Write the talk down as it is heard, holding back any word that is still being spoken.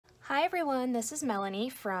Hi everyone, this is Melanie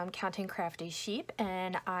from Counting Crafty Sheep,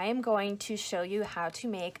 and I am going to show you how to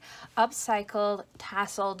make upcycled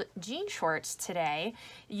tasseled jean shorts today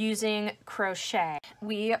using crochet.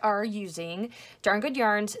 We are using Darn Good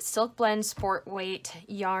Yarn's Silk Blend Sport Weight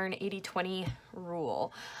Yarn 80/20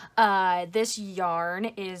 rule. This yarn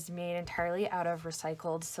is made entirely out of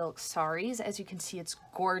recycled silk saris. As you can see, it's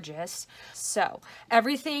gorgeous. So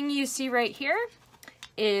everything you see right here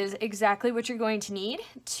is exactly what you're going to need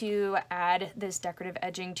to add this decorative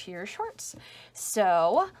edging to your shorts.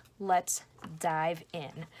 So let's dive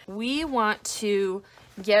in. We want to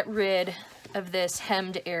get rid of this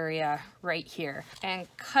hemmed area right here and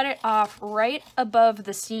cut it off right above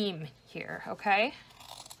the seam here, okay?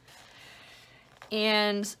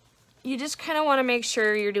 And you just kind of want to make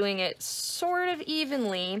sure you're doing it sort of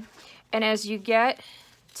evenly. And as you get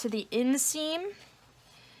to the inseam,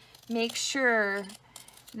 make sure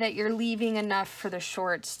that you're leaving enough for the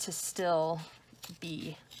shorts to still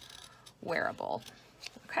be wearable,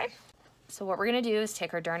 okay? So what we're gonna do is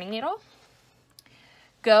take our darning needle,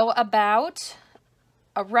 go about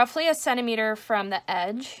roughly a centimeter from the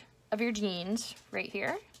edge of your jeans right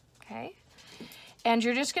here, okay? And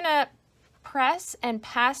you're just gonna press and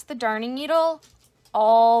pass the darning needle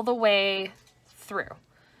all the way through.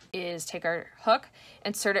 Is take our hook,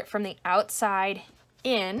 insert it from the outside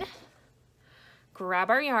in,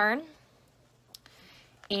 grab our yarn,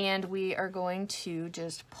 and we are going to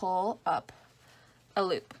just pull up a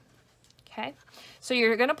loop, okay? So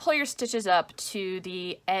you're gonna pull your stitches up to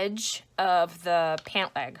the edge of the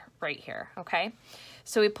pant leg right here, okay?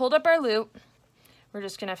 So we pulled up our loop. We're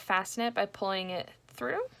just gonna fasten it by pulling it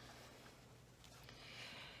through.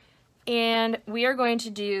 And we are going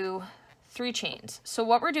to do 3 chains. So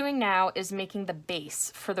what we're doing now is making the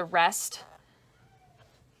base for the rest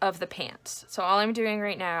of the pants. So all I'm doing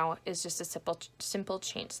right now is just a simple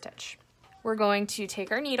chain stitch. We're going to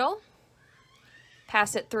take our needle,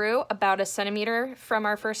 pass it through about a centimeter from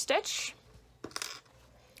our first stitch.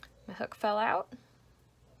 My hook fell out,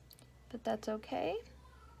 but that's okay.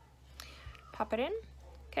 Pop it in,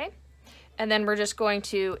 okay? And then we're just going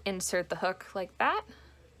to insert the hook like that,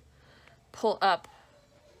 pull up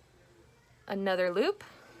another loop,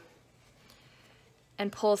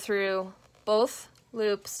 and pull through both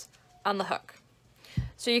loops on the hook.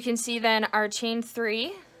 So you can see then our chain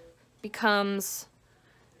 3 becomes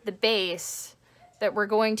the base that we're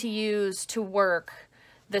going to use to work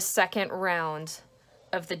the second round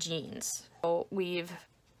of the jeans. So we've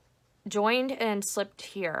joined and slipped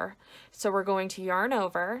here. So we're going to yarn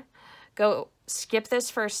over, go skip this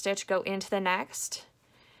first stitch, go into the next,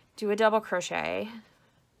 do a double crochet,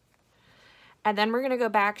 and then we're gonna go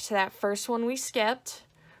back to that first one we skipped.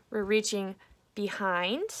 We're reaching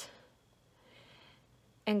behind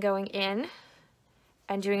and going in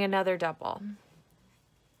and doing another double.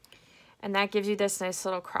 And that gives you this nice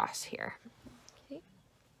little cross here. Okay.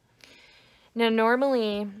 Now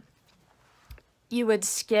normally you would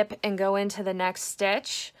skip and go into the next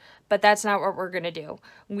stitch, but that's not what we're gonna do.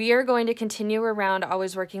 We are going to continue around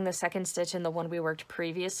always working the second stitch in the one we worked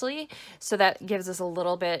previously, so that gives us a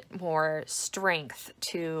little bit more strength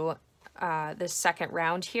to this second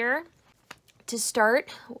round here. To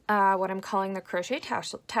start what I'm calling the crochet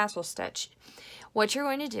tassel stitch, what you're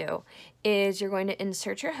going to do is you're going to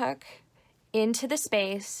insert your hook into the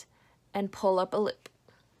space and pull up a loop,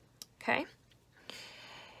 okay?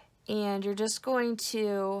 And you're just going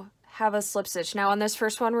to have a slip stitch. Now on this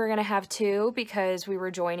first one, we're gonna have 2 because we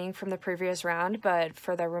were joining from the previous round, but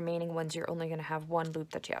for the remaining ones, you're only gonna have 1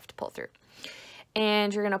 loop that you have to pull through.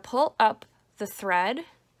 And you're gonna pull up the thread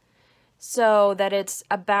so that it's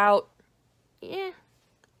about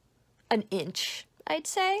an inch, I'd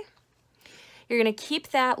say. You're gonna keep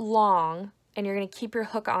that long and you're gonna keep your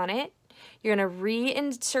hook on it. You're gonna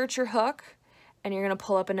reinsert your hook and you're gonna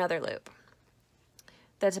pull up another loop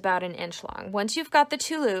that's about an inch long. Once you've got the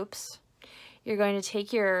 2 loops, you're going to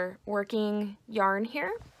take your working yarn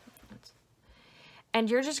here and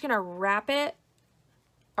you're just gonna wrap it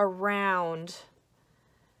around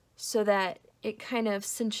so that it kind of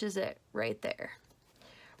cinches it right there.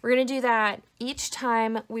 We're gonna do that each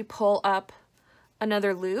time we pull up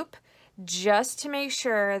another loop, just to make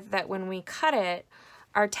sure that when we cut it,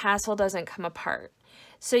 our tassel doesn't come apart.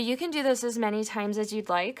 So you can do this as many times as you'd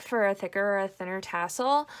like for a thicker or a thinner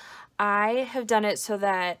tassel. I have done it so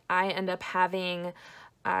that I end up having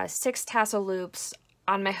 6 tassel loops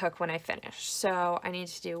on my hook when I finish. So I need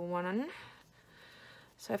to do 1.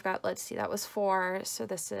 So I've got, let's see, that was 4. So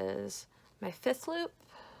this is my 5th loop.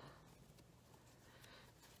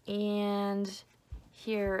 And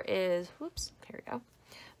here is, whoops, here we go,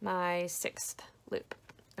 my 6th loop.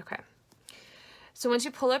 Okay, So once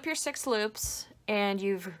you pull up your 6 loops and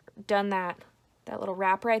you've done that little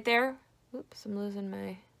wrap right there, oops, I'm losing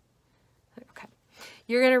my, okay.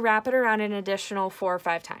 You're gonna wrap it around an additional 4 or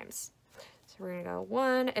 5 times. So we're gonna go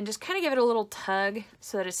 1, and just kind of give it a little tug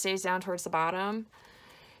so that it stays down towards the bottom.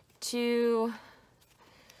 2,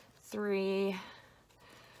 3,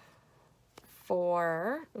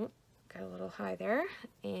 4, oops, got a little high there,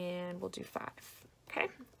 and we'll do 5, okay?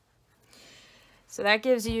 So that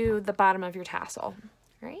gives you the bottom of your tassel,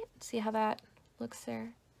 right? See how that looks there?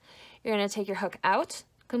 You're gonna take your hook out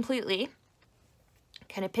completely,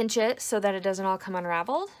 kind of pinch it so that it doesn't all come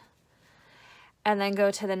unraveled, and then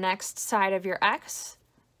go to the next side of your X,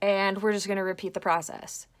 and we're just gonna repeat the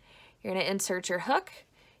process. You're gonna insert your hook,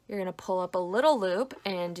 you're gonna pull up a little loop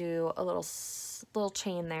and do a little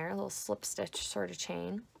chain there, a little slip stitch sort of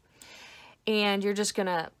chain, and you're just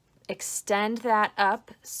gonna extend that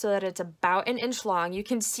up so that it's about 1 inch long. You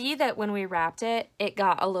can see that when we wrapped it, it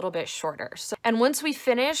got a little bit shorter. So, and once we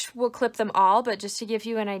finish, we'll clip them all, but just to give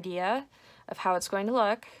you an idea of how it's going to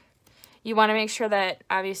look, you want to make sure that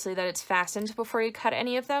obviously that it's fastened before you cut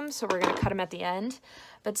any of them. So we're going to cut them at the end,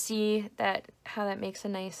 but see that how that makes a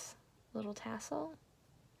nice little tassel,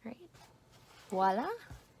 right? Voila.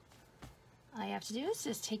 All you have to do is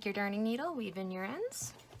just take your darning needle, weave in your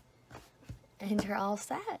ends, and you're all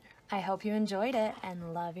set. I hope you enjoyed it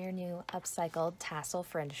and love your new upcycled tassel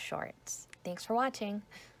fringe shorts. Thanks for watching.